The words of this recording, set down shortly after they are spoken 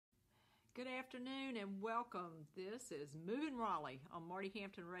Good afternoon and welcome. This is Movin Raleigh on Marti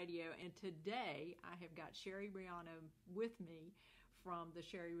Hampton Radio, and today I have got Sherry Riano with me from the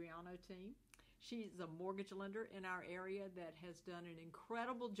Sherry Riano team. She's a mortgage lender in our area that has done an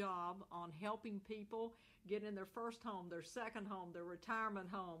incredible job on helping people get in their first home, their second home, their retirement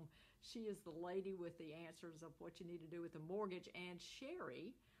home. She is the lady with the answers of what you need to do with the mortgage. And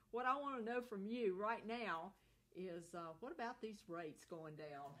Sherry, what I want to know from you right now is what about these rates going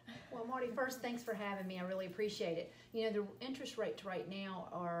down? Well, Marty, first, thanks for having me. I really appreciate it. You know, the interest rates right now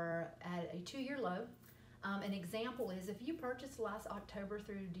are at a 2-year low. An example is if you purchased last October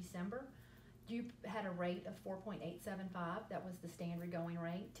through December, you had a rate of 4.875. That was the standard going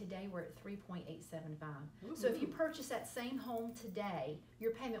rate. Today, we're at 3.875. Ooh. So if you purchase that same home today,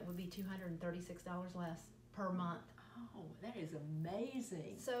 your payment would be $236 less per month. Oh, that is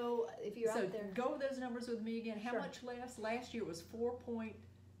amazing. So if you're out there, go over those numbers with me again. How Sure. much less? Last year it was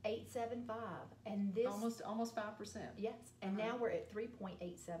 4.875, and this almost 5%. yes, and now we're at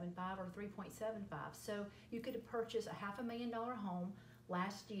 3.875 or 3.75. So you could have purchased a $500,000 home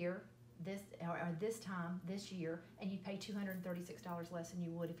last year, this time this year, and you'd pay $236 less than you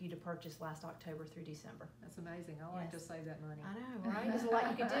would if you'd have purchased last October through December. That's amazing. I like to save that money. I know, right? There's a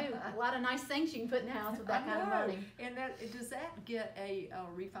lot you could do. A lot of nice things you can put in the house with that kind of money. And does that get a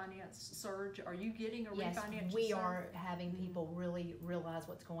refinance surge? Are you getting a refinance Yes, we are having people really realize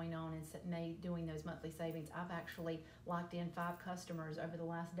what's going on and doing those monthly savings. I've actually locked in 5 customers over the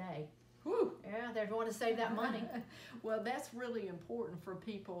last day. Whew. Yeah, they're going to save that money. Well, that's really important for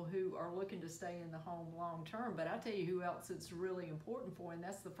people who are looking to stay in the home long term. But I tell you who else it's really important for, and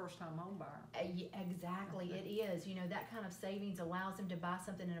that's the first-time home buyer. Exactly, it is. You know, that kind of savings allows them to buy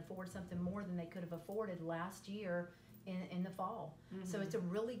something and afford something more than they could have afforded last year in the fall. Mm-hmm. So it's a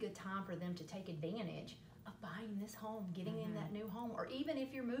really good time for them to take advantage of buying this home, getting in that new home, or even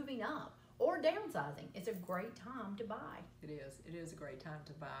if you're moving up or downsizing, it's a great time to buy. It is a great time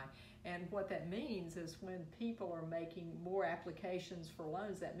to buy. And what that means is when people are making more applications for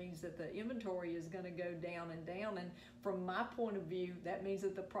loans, that means that the inventory is going to go down and down. And from my point of view, that means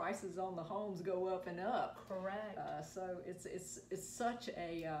that the prices on the homes go up and up. Correct. So it's such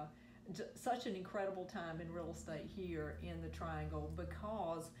an incredible time in real estate here in the Triangle,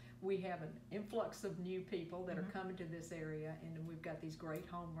 because we have an influx of new people that are coming to this area, and we've got these great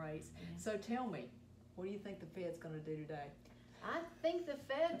home rates. So tell me, what do you think the Fed's going to do today? I think the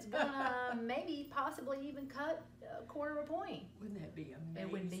Fed's gonna maybe possibly even cut a quarter of a point. Wouldn't that be amazing?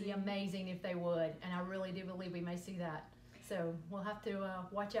 It would be amazing if they would, and I really do believe we may see that. So we'll have to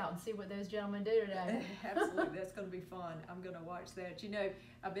watch out and see what those gentlemen do today. Absolutely, that's going to be fun. I'm going to watch that. You know,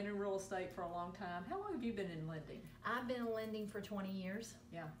 I've been in real estate for a long time. How long have you been in lending? I've been lending for 20 years.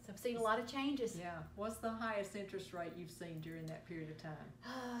 Yeah. So I've seen a lot of changes. Yeah. What's the highest interest rate you've seen during that period of time?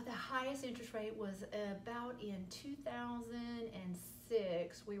 The highest interest rate was about in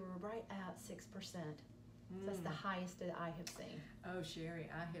 2006. We were right at 6%. So that's the highest that I have seen. Oh, Sherry,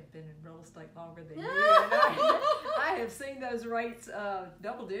 I have been in real estate longer than you, and I have seen those rates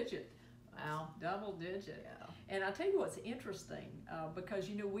double digit. Wow. Double digit. Yeah. And I'll tell you what's interesting, because,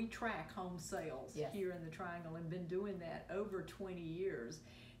 you know, we track home sales here in the Triangle and been doing that over 20 years.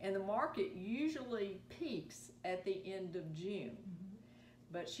 And the market usually peaks at the end of June.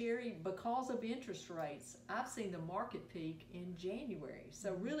 But Sherry, because of interest rates, I've seen the market peak in January.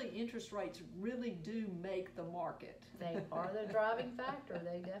 So really, interest rates really do make the market. They are the driving factor.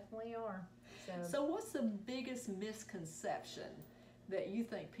 They definitely are. So what's the biggest misconception that you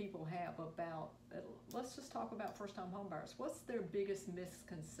think people have about, let's just talk about first-time home buyers. What's their biggest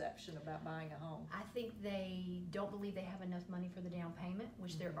misconception about buying a home? I think they don't believe they have enough money for the down payment,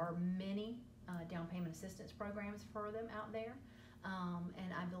 which there are many down payment assistance programs for them out there.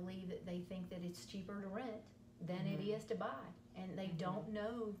 And I believe that they think that it's cheaper to rent than it is to buy. And they don't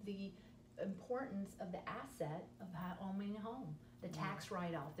know the importance of the asset of owning a home, the tax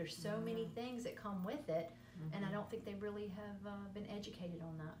write-off. There's so many things that come with it, and I don't think they really have been educated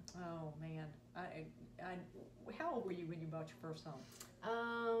on that. Oh, man. How old were you when you bought your first home?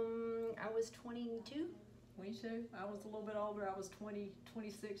 I was 22. 22? I was a little bit older. I was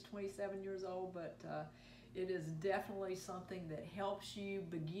 26, 27 years old, but it is definitely something that helps you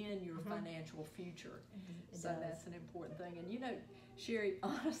begin your financial future. That's an important thing. And you know, Sherry,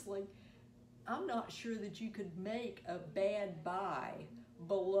 honestly, I'm not sure that you could make a bad buy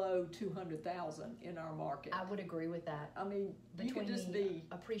below $200,000 in our market. I would agree with that. I mean, between you could just the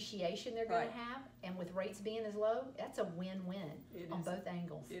appreciation they're going to have, and with rates being as low, that's a win-win on both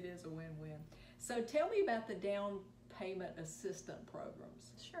angles. It is a win-win. So tell me about the down payment assistance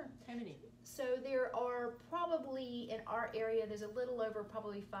programs? Sure. How many? So there are probably, in our area, there's a little over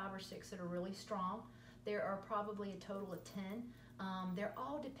probably 5 or 6 that are really strong. There are probably a total of 10. They're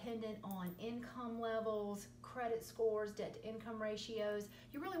all dependent on income levels, credit scores, debt-to-income ratios.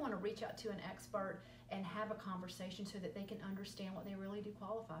 You really want to reach out to an expert and have a conversation so that they can understand what they really do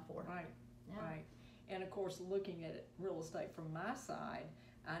qualify for. Right, Yeah. right. And of course, looking at real estate from my side,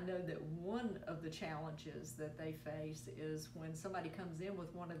 I know that one of the challenges that they face is when somebody comes in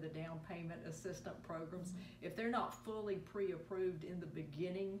with one of the down payment assistance programs, if they're not fully pre-approved in the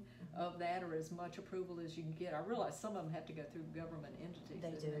beginning of that, or as much approval as you can get. I realize some of them have to go through government entities. They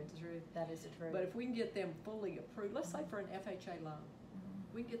isn't do. that the truth? That is the truth. But if we can get them fully approved, let's say for an FHA loan,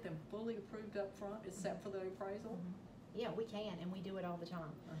 we can get them fully approved up front, except for the appraisal. Yeah, we can, and we do it all the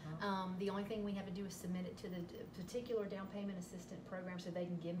time. The only thing we have to do is submit it to the particular down payment assistance program so they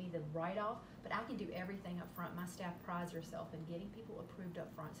can give me the write-off, but I can do everything up front. My staff prides herself in getting people approved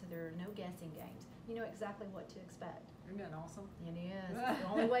up front, so there are no guessing games. You know exactly what to expect. Isn't that awesome? It is. It's the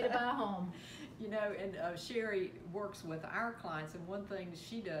only way to buy a home. You know, and Sherry works with our clients, and one thing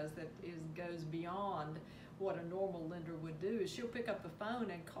she does that goes beyond what a normal lender would do is she'll pick up the phone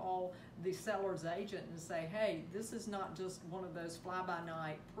and call the seller's agent and say, hey, this is not just one of those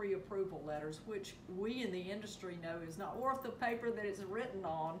fly-by-night pre-approval letters, which we in the industry know is not worth the paper that it's written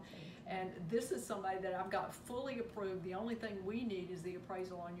on, and this is somebody that I've got fully approved. The only thing we need is the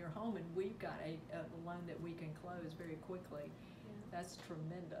appraisal on your home, and we've got a loan that we can close very quickly. That's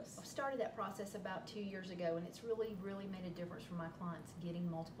tremendous. I started that process about 2 years ago, and it's really, really made a difference for my clients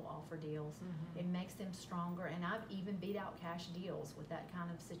getting multiple offer deals. It makes them stronger, and I've even beat out cash deals with that kind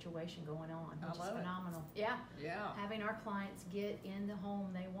of situation going on, which is phenomenal. Yeah. Having our clients get in the home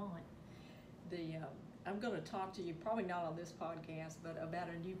they want. I'm going to talk to you, probably not on this podcast, but about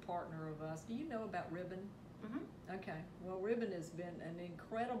a new partner of us. Do you know about Ribbon? Okay. Well, Ribbon has been an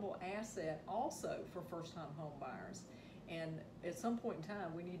incredible asset also for first-time home buyers. And at some point in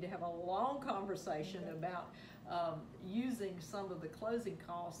time, we need to have a long conversation about using some of the closing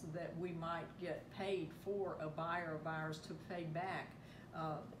costs that we might get paid for a buyer of ours to pay back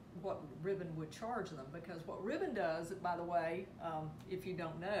what Ribbon would charge them. Because what Ribbon does, by the way, if you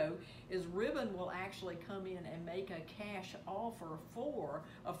don't know, is Ribbon will actually come in and make a cash offer for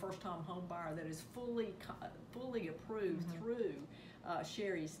a first-time home buyer that is fully approved through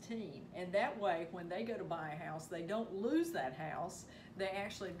Sherry's team, and that way when they go to buy a house, they don't lose that house. They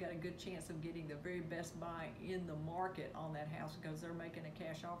actually have got a good chance of getting the very best buy in the market on that house because they're making a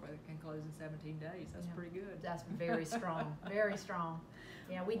cash offer that can close in 17 days. That's pretty good. That's very strong. Very strong.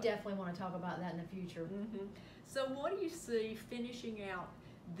 Yeah, we definitely want to talk about that in the future. So what do you see finishing out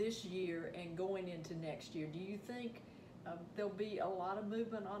this year and going into next year? Do you think there'll be a lot of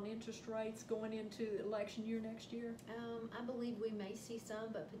movement on interest rates going into election year next year? I believe we may see some,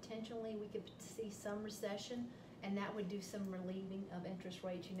 but potentially we could see some recession, and that would do some relieving of interest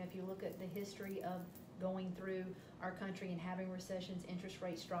rates. You know, if you look at the history of going through our country and having recessions, interest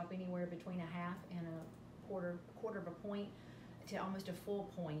rates drop anywhere between a half and a quarter of a point to almost a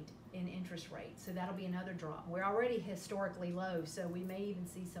full point in interest rates. So that'll be another drop. We're already historically low, so we may even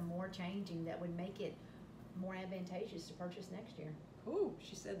see some more changing that would make it more advantageous to purchase next year. Ooh,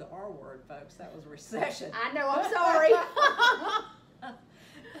 she said the R word, folks. That was recession. I know, I'm sorry.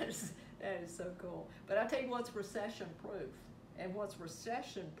 That is so cool. But I tell you what's recession proof. And what's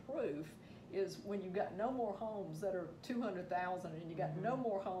recession proof is when you've got no more homes that are 200,000 and you got no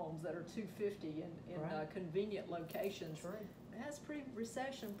more homes that are 250 in convenient locations. That's pretty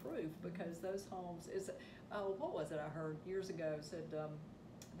recession proof because those homes is, what was it I heard years ago said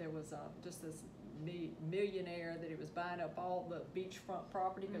there was just this millionaire that he was buying up all the beachfront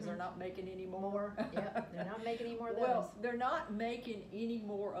property because they're not making any more. Yeah, they're not making any more of those. Well, they're not making any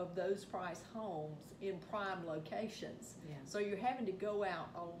more of those price homes in prime locations. So you're having to go out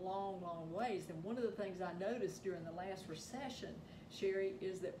a long, long ways. And one of the things I noticed during the last recession, Sherry,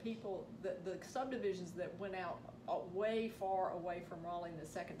 is that people, the subdivisions that went out way far away from Raleigh in the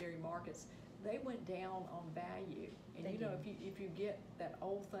secondary markets, they went down on value. And you know, if you get that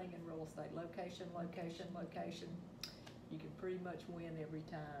old thing in real estate, location, you can pretty much win every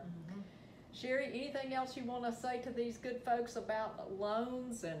time. Sherry, anything else you want to say to these good folks about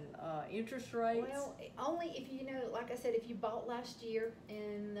loans and interest rates? Well, only if you know, like I said, if you bought last year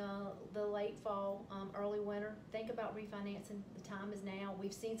in the late fall, early winter, think about refinancing. The time is now.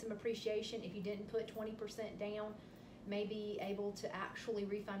 We've seen some appreciation. If you didn't put 20% down, may be able to actually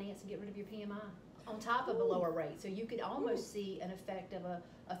refinance and get rid of your PMI on top of a lower rate. So you could almost see an effect of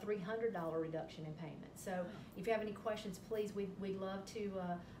a $300 reduction in payment. So if you have any questions, please, we'd love to,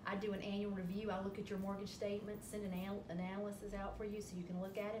 I do an annual review. I look at your mortgage statement, send an analysis out for you so you can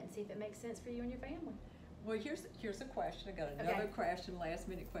look at it and see if it makes sense for you and your family. Well, here's a question. I got another question, last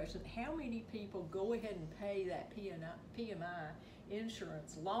minute question. How many people go ahead and pay that PMI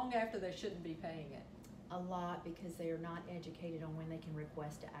insurance long after they shouldn't be paying it? A lot, because they are not educated on when they can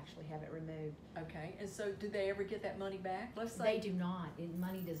request to actually have it removed. Okay, and so do they ever get that money back? Let's say they do not.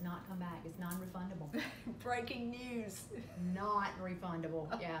 Money does not come back. It's non-refundable. Breaking news. Not refundable.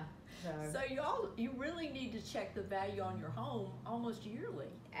 Yeah. So you really need to check the value on your home almost yearly.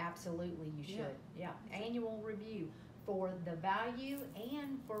 Absolutely, you should. Yeah. Annual review for the value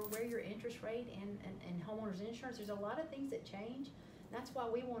and for where your interest rate and homeowners insurance. There's a lot of things that change. That's why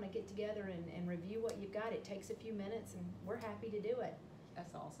we want to get together and review what you've got. It takes a few minutes, and we're happy to do it.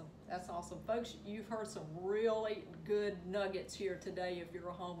 That's awesome. That's awesome. Folks, you've heard some really good nuggets here today if you're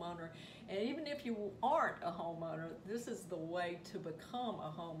a homeowner. And even if you aren't a homeowner, this is the way to become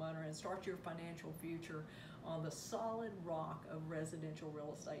a homeowner and start your financial future on the solid rock of residential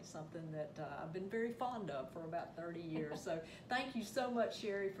real estate, something that I've been very fond of for about 30 years. So thank you so much,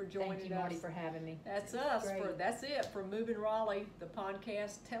 Sherry, for joining us. Thank you, Marty, for having me. That's us. That's it for Movin Raleigh, the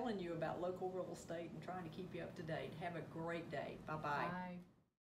podcast telling you about local real estate and trying to keep you up to date. Have a great day. Bye-bye. Bye.